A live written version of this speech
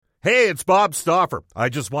Hey, it's Bob Stauffer. I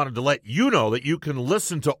just wanted to let you know that you can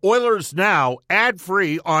listen to Oilers Now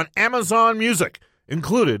ad-free on Amazon Music,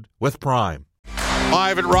 included with Prime.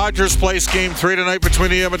 Live at Rogers Place, Game 3 tonight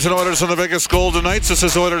between the Edmonton Oilers and the Vegas Golden Knights. This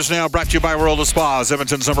is Oilers Now, brought to you by World of Spas,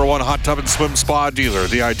 Edmonton's #1 hot tub and swim spa dealer.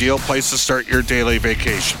 The ideal place to start your daily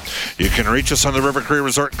vacation. You can reach us on the River Cree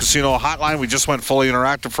Resort and Casino hotline. We just went fully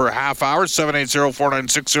interactive for a half hour,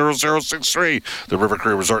 780-496-0063. The River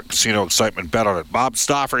Cree Resort and Casino excitement, bet on it. Bob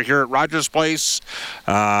Stauffer here at Rogers Place.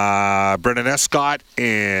 Brendan Escott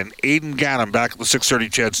and Aidan Gannon back at the 630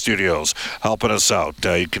 CHED Studios helping us out.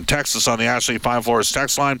 You can text us on the Ashley Fine Floors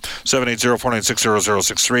text line,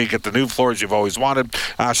 780-496-0063. Get the new floors you've always wanted.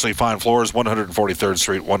 Ashley Fine Floors, 143rd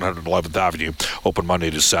Street, 111th Avenue. Open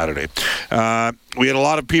Monday to Saturday. We had a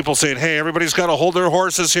lot of people saying, hey, everybody's got to hold their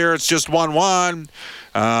horses here. It's just 1-1.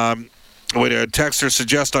 We had a texter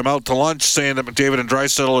suggest I'm out to lunch saying that McDavid and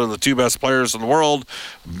Draisaitl are the two best players in the world.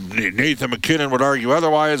 Nathan McKinnon would argue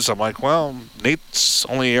otherwise. I'm like, well, Nate's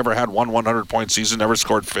only ever had one 100-point season, never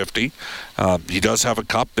scored 50. He does have a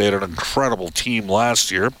cup. They had an incredible team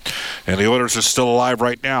last year, and the Oilers are still alive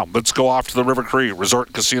right now. Let's go off to the River Cree Resort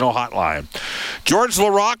and Casino hotline. George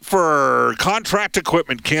Laraque for Contract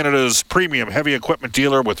Equipment, Canada's premium heavy equipment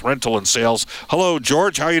dealer with rental and sales. Hello,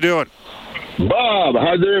 George. How you doing? Bob,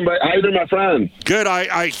 how you doing, my friend? Good.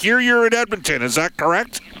 I hear you're in Edmonton. Is that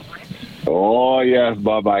correct? Oh, yes,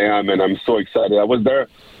 Bob, I am, and I'm so excited. I was there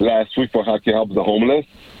last week for Hockey Helps the Homeless,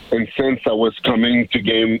 and since I was coming to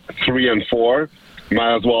game 3 and 4,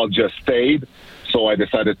 might as well just stayed, so I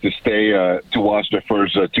decided to stay to watch the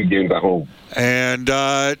first 2 games at home. And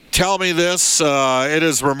tell me this, it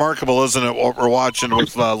is remarkable, isn't it, what we're watching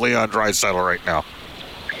with Leon Draisaitl right now?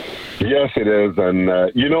 Yes, it is,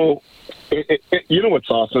 and, you know what's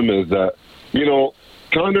awesome is that,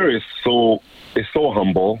 Connor is so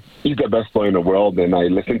humble. He's the best player in the world, and I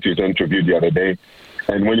listened to his interview the other day,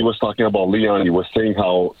 and when he was talking about Leon, he was saying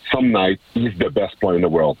how some nights he's the best player in the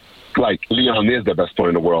world. Like, Leon is the best player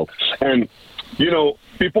in the world. And,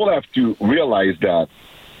 people have to realize that,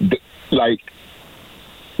 the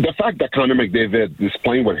fact that Connor McDavid is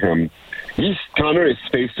playing with him, Connor is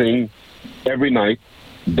facing every night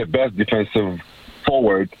the best defensive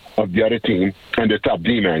forward of the other team and the top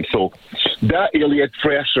D-man. So that alienates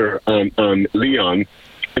pressure on Leon,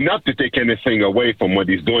 not to take anything away from what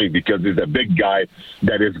he's doing because he's a big guy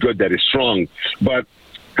that is good, that is strong. But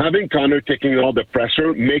having Connor taking all the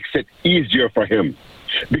pressure makes it easier for him.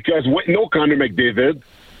 Because with no Connor McDavid,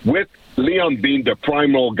 with Leon being the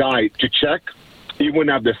primal guy to check, he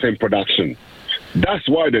wouldn't have the same production. That's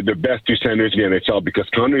why they're the best two centers in the NHL, because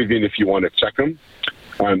Connor, even if you want to check him,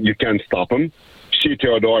 you can't stop him. Shea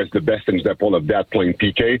Theodore is the best example of that, playing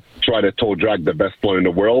PK, try to toe drag the best player in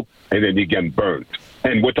the world, and then he get burnt.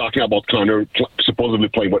 And we're talking about Connor supposedly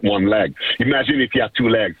playing with one leg. Imagine if he had 2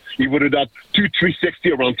 legs. He would have done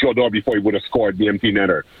 360 around Theodore before he would have scored the empty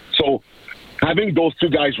netter. So having those two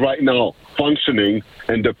guys right now functioning,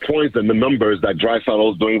 and the points and the numbers that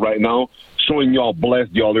Draisaitl is doing right now, showing you how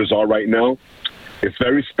blessed the Oilers are right now, it's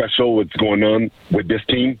very special what's going on with this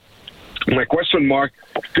team. My question mark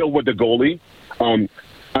still with the goalie. I'm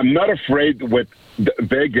not afraid with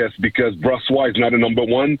Vegas because Brossois is not a number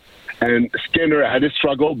 1, and Skinner had his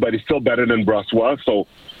struggle, but he's still better than Brossois. So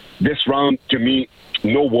this round, to me,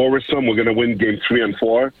 no worrisome. We're going to win game 3 and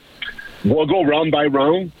 4. We'll go round by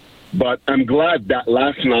round, but I'm glad that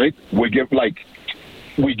last night we give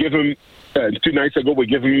him 2 nights ago we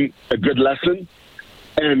give him a good lesson,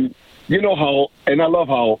 and. I love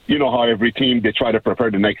how every team, they try to prepare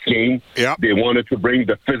the next game. Yeah. They wanted to bring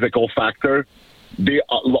the physical factor. The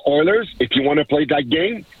Oilers, if you want to play that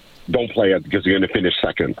game, don't play it because you're going to finish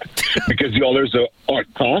second. Because the Oilers are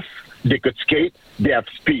tough. They could skate. They have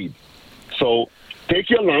speed. So take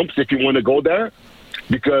your lumps if you want to go there,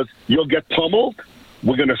 because you'll get pummeled.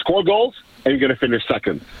 We're going to score goals, and you're going to finish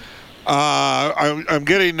second. I'm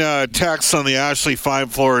getting texts on the Ashley Fine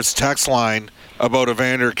Floors text line about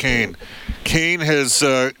Evander Kane. Kane has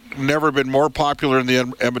never been more popular in the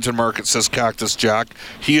Edmonton market, says Cactus Jack.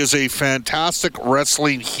 He is a fantastic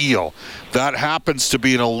wrestling heel. That happens to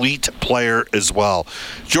be an elite player as well.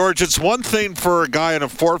 George, it's one thing for a guy in a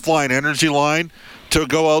fourth-line energy line to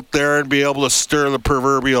go out there and be able to stir the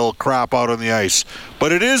proverbial crap out on the ice.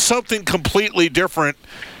 But it is something completely different.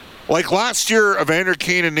 Like last year, Evander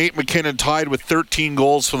Kane and Nate McKinnon tied with 13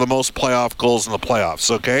 goals for the most playoff goals in the playoffs,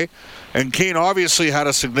 okay? And Kane obviously had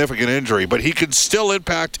a significant injury, but he could still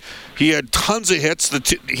impact. He had tons of hits.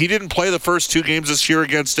 He didn't play the first 2 games this year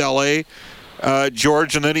against L.A.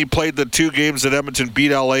 George, and then he played the 2 games that Edmonton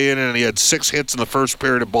beat LA in, and he had 6 hits in the first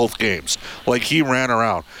period of both games. Like, he ran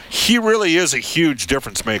around. He really is a huge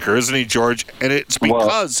difference maker, isn't he, George? And it's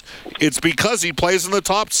because he plays in the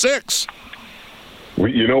top 6.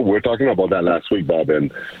 We're talking about that last week, Bob,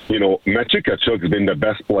 and Matthew Tkachuk's been the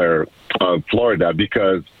best player of Florida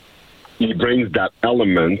because he brings that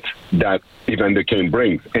element that Evander Kane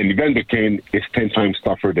brings. And Evander Kane is 10 times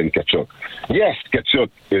tougher than Tkachuk. Yes, Tkachuk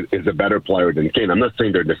is a better player than Kane. I'm not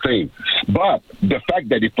saying they're the same. But the fact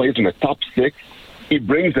that he plays in the top 6, he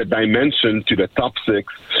brings a dimension to the top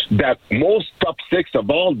 6 that most top 6 of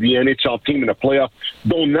all the NHL team in the playoff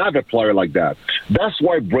don't have a player like that. That's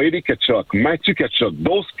why Brady Tkachuk, Matthew Tkachuk,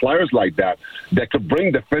 those players like that could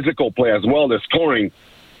bring the physical play as well as scoring,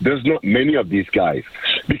 there's not many of these guys.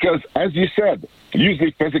 Because, as you said, usually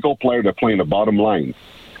physical players are playing the bottom line.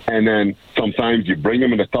 And then sometimes you bring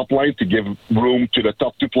them in the top line to give room to the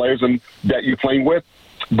top 2 players that you're playing with,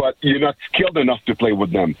 but you're not skilled enough to play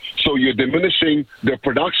with them. So you're diminishing their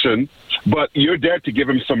production, but you're there to give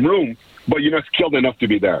them some room, but you're not skilled enough to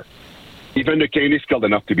be there. Evander Kane is skilled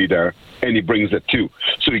enough to be there, and he brings it too.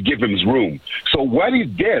 So you give him room. So what he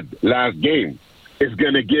did last game is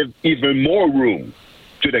going to give even more room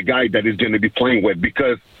to the guy that is going to be playing with,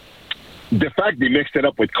 because the fact they mixed it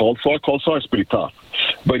up with Coulthard is pretty tough.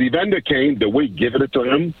 But Evander Kane, the way he gave it to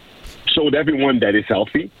him, showed everyone that he's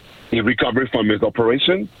healthy. He recovered from his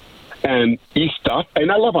operation, and he's tough.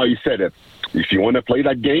 And I love how he said it. If you want to play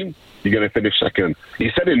that game, you're going to finish second.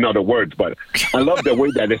 He said it in other words, but I love the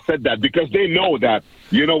way that he said that, because they know that,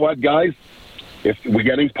 you know what, guys, if we're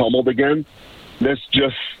getting pummeled again, let's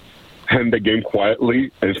just hand the game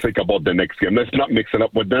quietly and think about the next game. Let's not mix it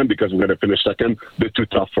up with them because we're going to finish second. They're too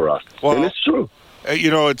tough for us. Well, and it's true. By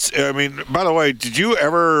the way, did you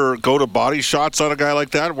ever go to body shots on a guy like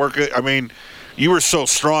that? You were so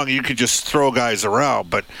strong you could just throw guys around,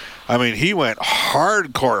 but he went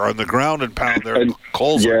hardcore on the ground and pound their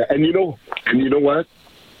Coles. Yeah, and you know what?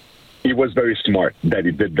 He was very smart that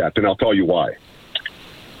he did that, and I'll tell you why.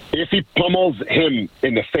 If he pummels him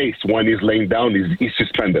in the face when he's laying down, he's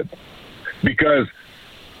suspended. Because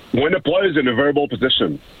when the player is in a verbal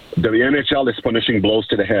position, the NHL is punishing blows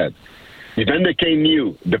to the head. Evander Kane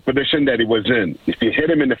knew the position that he was in. If you hit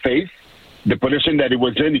him in the face, the position that he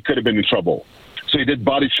was in, he could have been in trouble. So he did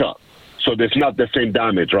body shot. So there's not the same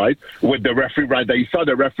damage, right? With the referee right there. You saw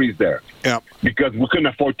the referees there. Yeah. Because we couldn't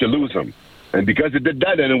afford to lose him. And because he did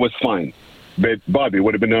that, then it was fine. But Bobby, it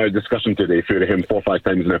would have been a discussion today if you hit him 4 or 5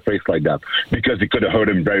 times in the face like that, because he could have hurt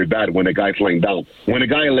him very bad when the guy's laying down. When a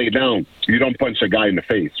guy lay down, you don't punch a guy in the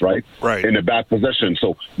face, right? Right. In a bad position.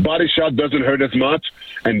 So body shot doesn't hurt as much,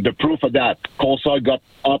 and the proof of that, Coulthard got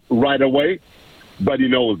up right away, but he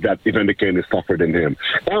knows that Evander Kane is tougher than him.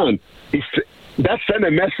 And that sent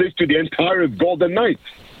a message to the entire Golden Knights.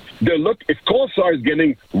 If Coulthard is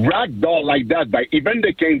getting ragdolled like that by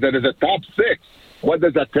Evander Kane that is a top 6, what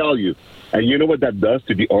does that tell you? And you know what that does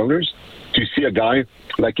to the Oilers? To see a guy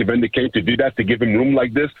like Evander Kane to do that, to give him room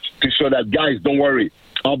like this, to show that, guys, don't worry,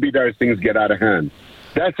 I'll be there as things get out of hand.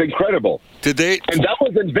 That's incredible. And that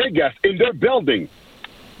was in Vegas, in their building.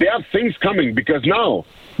 They have things coming because now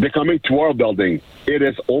they're coming to our building. It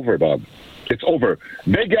is over, Bob. It's over.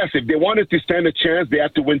 Vegas, if they wanted to stand a chance, they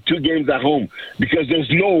have to win 2 games at home, because there's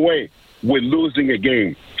no way we're losing a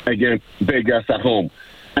game against Vegas at home.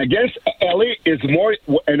 Against LA is more,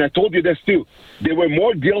 and I told you this too, they were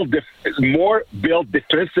more built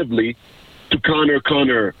defensively to counter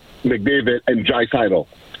Connor McDavid and Draisaitl.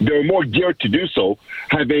 They were more geared to do so,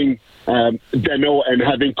 having Danault and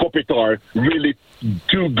having Kopitar really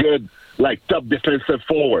 2 good, top defensive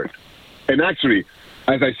forward. And actually,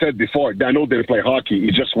 as I said before, Danault didn't play hockey.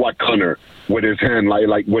 He just whacked Connor with his hand,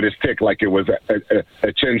 like with his stick, like it was a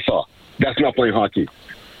chainsaw. That's not playing hockey.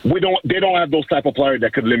 They don't have those type of players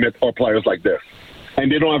that could limit our players like this.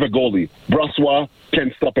 And they don't have a goalie. Brossoit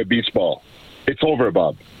can stop a beach ball. It's over,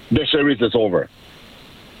 Bob. The series is over.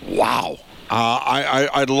 Wow.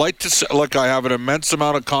 I'd like to say, look, I have an immense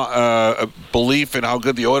amount of belief in how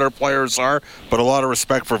good the Oilers players are, but a lot of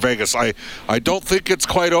respect for Vegas. I don't think it's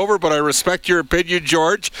quite over, but I respect your opinion,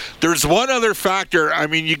 George. There's one other factor.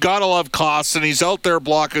 You got to love Kostin. He's out there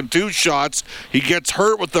blocking 2 shots. He gets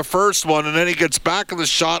hurt with the first one, and then he gets back in the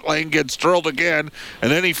shot lane, gets drilled again,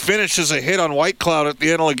 and then he finishes a hit on White Cloud at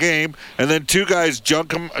the end of the game, and then 2 guys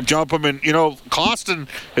jump him, and, Kostin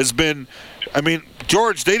has been...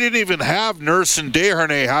 George, they didn't even have Nurse and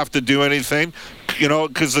Desharnais have to do anything,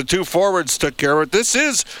 because the 2 forwards took care of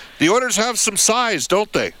it. The Oilers have some size,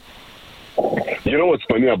 don't they? You know what's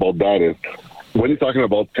funny about that is when you're talking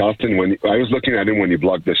about Costin, I was looking at him when he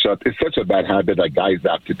blocked the shot, it's such a bad habit that guys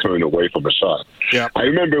have to turn away from a shot. Yeah. I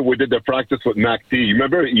remember we did the practice with Mac T. You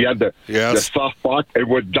remember he had the soft spot and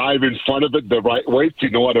would dive in front of it the right way to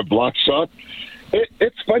know how to block shot.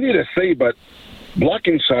 It's funny to say, but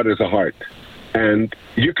blocking shot is a art. And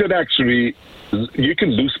you can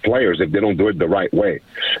lose players if they don't do it the right way.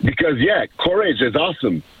 Because, courage is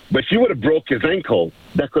awesome. But if you would have broke his ankle,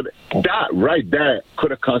 that right there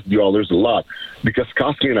could have cost the Oilers a lot. Because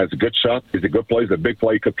Koskinen has a good shot. He's a good player. He's a big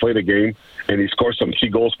player. He could play the game. And he scored some key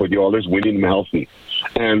goals for the Oilers. We need him healthy.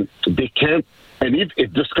 And they can't. And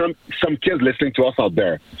if there's some kids listening to us out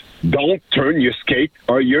there, don't turn your skate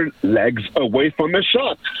or your legs away from a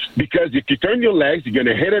shot. Because if you turn your legs, you're going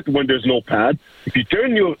to hit it when there's no pad. If you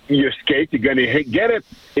turn your skate, you're going to get it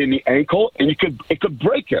in the ankle, and it could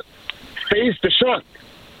break it. Face the shot.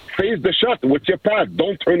 Face the shot with your pad.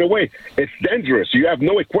 Don't turn away. It's dangerous. You have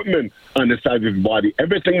no equipment on the side of your body.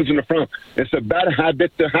 Everything is in the front. It's a bad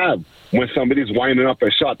habit to have when somebody's winding up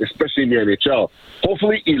a shot, especially in the NHL.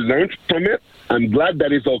 Hopefully he learned from it. I'm glad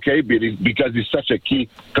that he's okay because he's such a key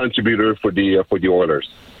contributor for the Oilers.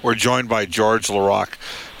 We're joined by George Laraque.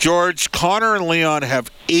 George, Connor and Leon have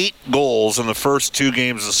 8 goals in the first 2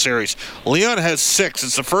 games of the series. Leon has 6.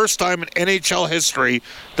 It's the first time in NHL history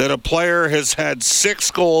that a player has had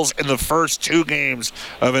 6 goals in the first 2 games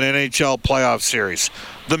of an NHL playoff series.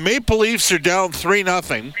 The Maple Leafs are down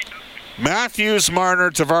 3-0. Matthews,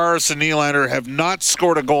 Marner, Tavares, and Nylander have not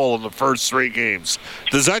scored a goal in the first 3 games.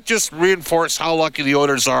 Does that just reinforce how lucky the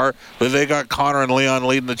Oilers are that they got Connor and Leon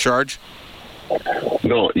leading the charge?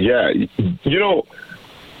 No, yeah.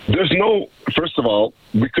 There's no. First of all,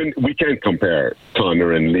 we can't compare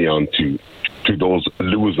Connor and Leon to those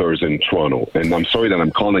losers in Toronto. And I'm sorry that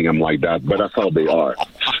I'm calling them like that, but that's how they are.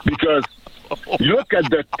 Because you look at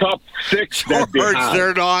the top 6 that they have.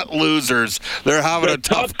 They're not losers. They're having a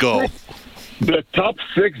tough go. The top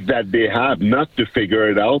 6 that they have not to figure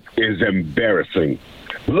it out is embarrassing.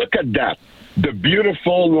 Look at that. The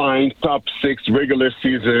beautiful line, top 6 regular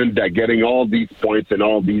season, they're getting all these points and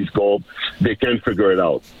all these goals. They can't figure it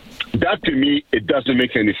out. That, to me, it doesn't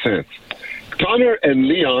make any sense. Connor and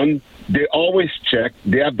Leon, they always check.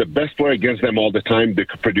 They have the best player against them all the time. They're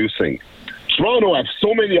producing. Toronto have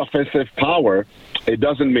so many offensive power, it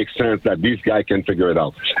doesn't make sense that these guys can figure it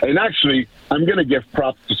out. And actually, I'm going to give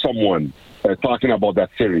props to someone talking about that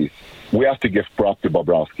series. We have to give props to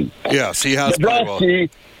Bobrovsky. Yes, he has. Bobrovsky,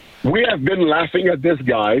 we have been laughing at this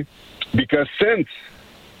guy because since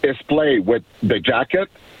his play with the Jacket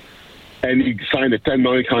and he signed a $10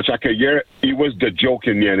 million contract a year, he was the joke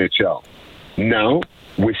in the NHL. Now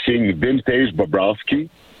we're seeing vintage Bobrovsky,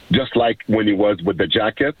 just like when he was with the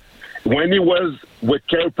Jacket. When he was with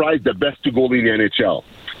Carey Price, the best 2 goalies in the NHL.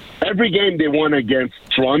 Every game they won against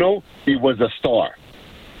Toronto, he was a star.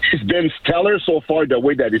 He's been stellar so far the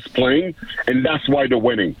way that he's playing, and that's why they're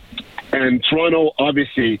winning. And Toronto,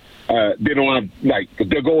 obviously, they don't have,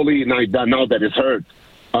 the goalie now that is hurt.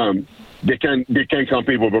 They can't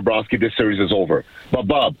compete with Bobrovsky. This series is over. But,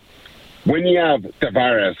 Bob, when you have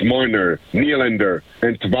Tavares, Marner, Nylander,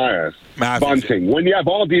 and Tavares, Bunting, when you have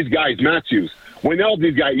all these guys, Matthews, when all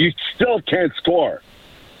these guys, you still can't score.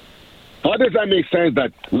 How does that make sense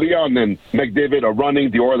that Leon and McDavid are running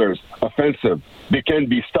the Oilers offensive? They can't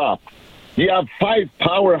be stopped. You have 5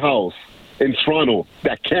 powerhouse in Toronto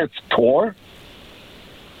that can't score?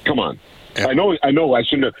 Come on. Yeah. I know. I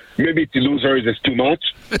shouldn't have. Maybe to losers is too much.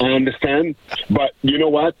 I understand. But you know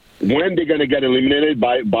what? When they're going to get eliminated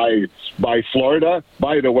by Florida,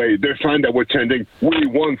 by the way, they're saying that we're trending, we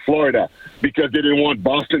won Florida because they didn't want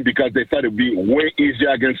Boston because they thought it would be way easier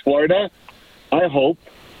against Florida. I hope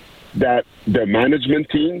that the management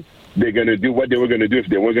team, they're going to do what they were going to do if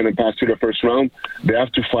they weren't going to pass through the first round. They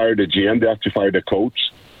have to fire the GM. They have to fire the coach.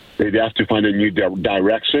 They have to find a new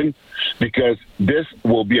direction because this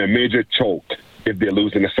will be a major choke if they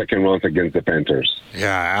lose in the second round against the Panthers.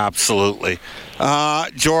 Yeah, absolutely.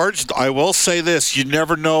 George, I will say this. You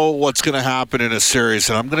never know what's going to happen in a series,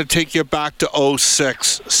 and I'm going to take you back to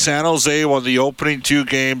 2006. San Jose won the opening 2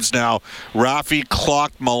 games now. Rafi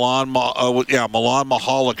clocked Milan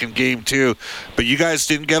Mahalik in game 2, but you guys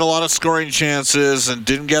didn't get a lot of scoring chances and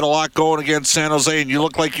didn't get a lot going against San Jose, and you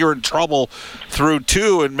look like you're in trouble through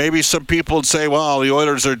 2, and maybe some people would say, well, the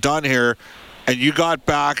Oilers are done here. And you got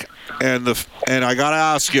back, and I got to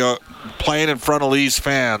ask you, playing in front of Leafs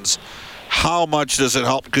fans, how much does it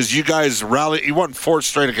help? Because you guys rallied. You won 4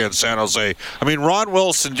 straight against San Jose. I mean, Ron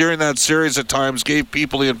Wilson during that series at times gave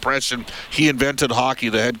people the impression he invented hockey,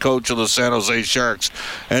 the head coach of the San Jose Sharks,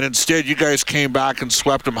 and instead you guys came back and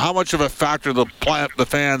swept them. How much of a factor the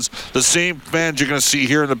fans, the same fans you're going to see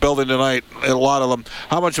here in the building tonight, a lot of them,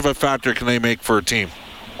 how much of a factor can they make for a team?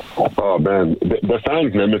 Oh man, the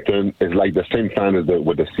fans in Edmonton is like the same fan as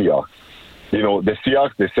with the Seahawks. You know, the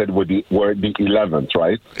Seahawks, they said we're the 11th,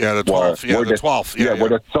 right? Yeah, the 12th. We're the 12th.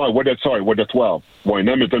 We're the 12th. We're in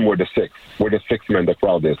Edmonton, we're the 6th. We're the 6th man the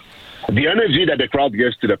crowd is. The energy that the crowd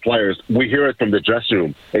gives to the players, we hear it from the dressing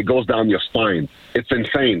room. It goes down your spine. It's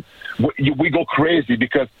insane. We go crazy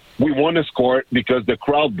because we want to score because the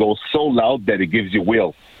crowd goes so loud that it gives you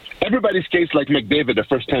wheels. Everybody skates like McDavid the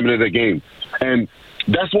first 10 minutes of the game. And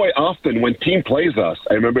that's why often when team plays us,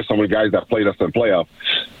 I remember some of the guys that played us in playoff,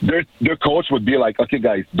 their coach would be like, okay,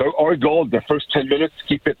 guys, our goal the first 10 minutes,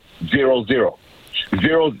 keep it 0-0.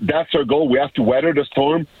 0, that's our goal. We have to weather the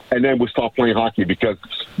storm, and then we stop playing hockey because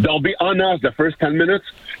they'll be on us the first 10 minutes.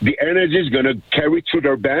 The energy is going to carry through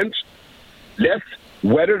their bench. Let's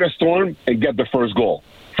weather the storm and get the first goal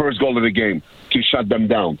of the game to shut them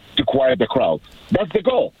down, to quiet the crowd. That's the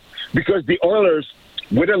goal. Because the Oilers,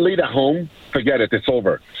 with a lead at home, forget it, it's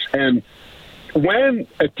over. And when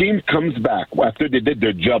a team comes back after they did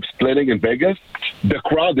their job splitting in Vegas, the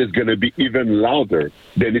crowd is going to be even louder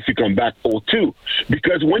than if you come back 0-2.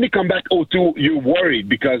 Because when you come back 0-2, you're worried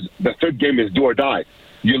because the third game is do or die.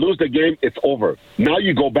 You lose the game, it's over. Now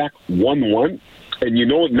you go back 1-1, and you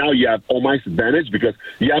know now you have home ice advantage because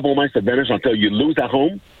you have home ice advantage until you lose at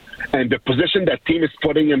home. And the position that team is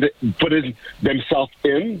putting themselves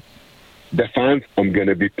in, the fans, I'm going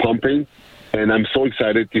to be pumping, and I'm so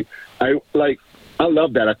excited I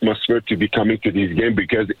love that atmosphere to be coming to these games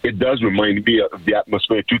because it does remind me of the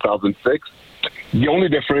atmosphere in 2006. The only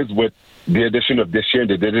difference with the edition of this year and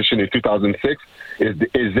the edition in 2006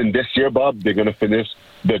 is in this year, Bob, they're going to finish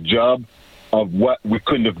the job of what we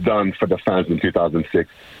couldn't have done for the fans in 2006.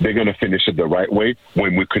 They're going to finish it the right way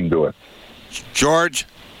when we couldn't do it. George,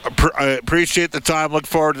 I appreciate the time. Look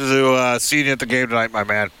forward to seeing you at the game tonight, my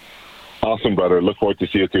man. Awesome, brother. Look forward to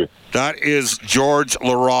see you too. That is George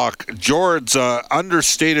Laraque. George's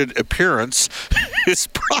understated appearance is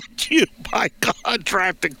brought to you by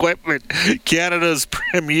Contract Equipment, Canada's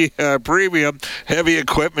premium heavy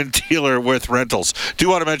equipment dealer with rentals. Do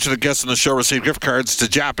want to mention the guests on the show receive gift cards to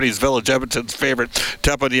Japanese Village, Edmonton's favorite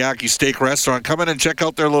teppanyaki steak restaurant. Come in and check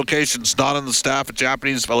out their locations. Not on the staff at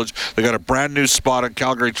Japanese Village. They got a brand new spot on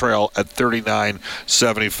Calgary Trail at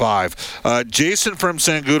 3975. Jason from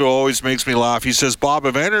Sangudo always makes me laugh. He says, Bob,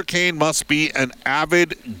 Evander Kane must be an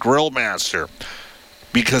avid grill master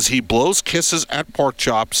because he blows kisses at pork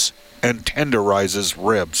chops and tenderizes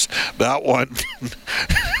ribs. That one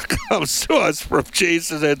comes to us from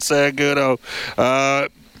Jason at Sangudo.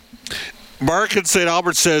 Mark in St.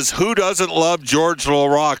 Albert says, who doesn't love George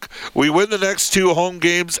Laraque? We win the next 2 home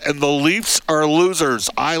games, and the Leafs are losers.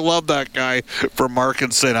 I love that guy from Mark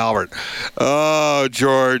in St. Albert. Oh,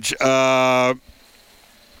 George.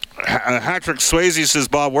 Patrick Swayze says,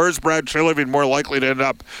 Bob, where's Brad Treliving more likely to end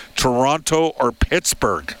up, Toronto or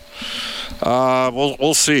Pittsburgh?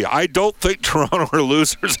 We'll see. I don't think Toronto are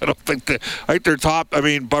losers. I think they're top. I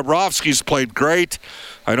mean, Bobrovsky's played great.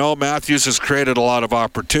 I know Matthews has created a lot of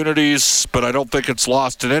opportunities, but I don't think it's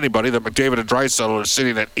lost to anybody that McDavid and Draisaitl are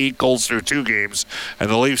sitting at 8 goals through 2 games, and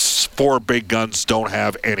the Leafs' 4 big guns don't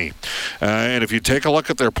have any. And if you take a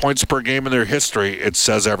look at their points per game in their history, it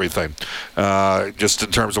says everything. Just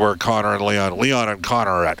in terms of where Connor and Leon and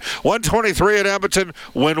Connor are at. 123 at Edmonton.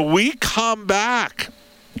 When we come back,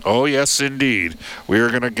 oh yes indeed, we are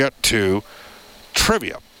going to get to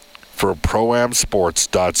trivia for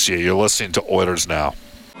ProAmSports.ca. You're listening to Oilers Now.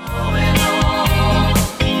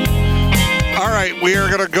 All right, we are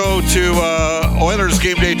going to go to Oilers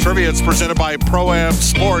Game Day Trivia. It's presented by Pro-Am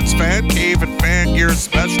Sports, Fan Cave and Fan Gear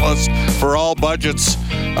Specialists for all budgets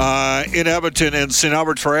in Edmonton and St.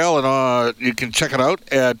 Albert Trail. And you can check it out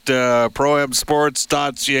at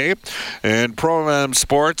ProAmSports.ca. And Pro-Am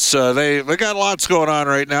Sports, they got lots going on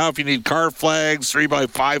right now. If you need car flags,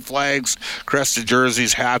 3x5 flags, crested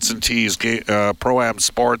jerseys, hats, and tees, Pro-Am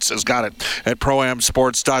Sports has got it at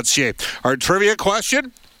ProAmSports.ca. Our trivia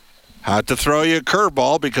question? Had to throw you a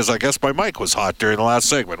curveball because I guess my mic was hot during the last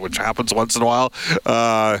segment, which happens once in a while.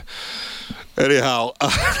 Anyhow.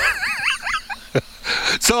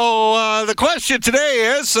 So the question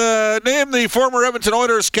today is, name the former Edmonton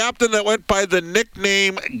Oilers captain that went by the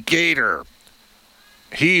nickname Gator.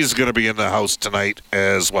 He's going to be in the house tonight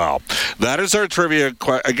as well. That is our trivia.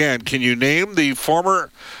 Again, can you name the former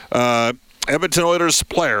Edmonton Oilers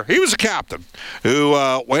player. He was a captain who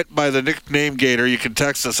went by the nickname Gator. You can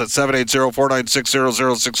text us at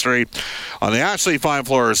 780-496-0063 on the Ashley Fine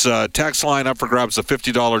Floors text line. Up for grabs the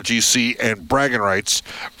 $50 GC and bragging rights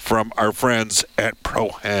from our friends at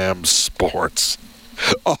Pro-Am Sports.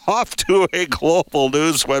 Off to a global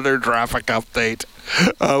news weather traffic update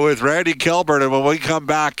with Randy Kilburn. And when we come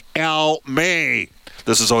back, Al May.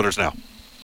 This is Oilers Now.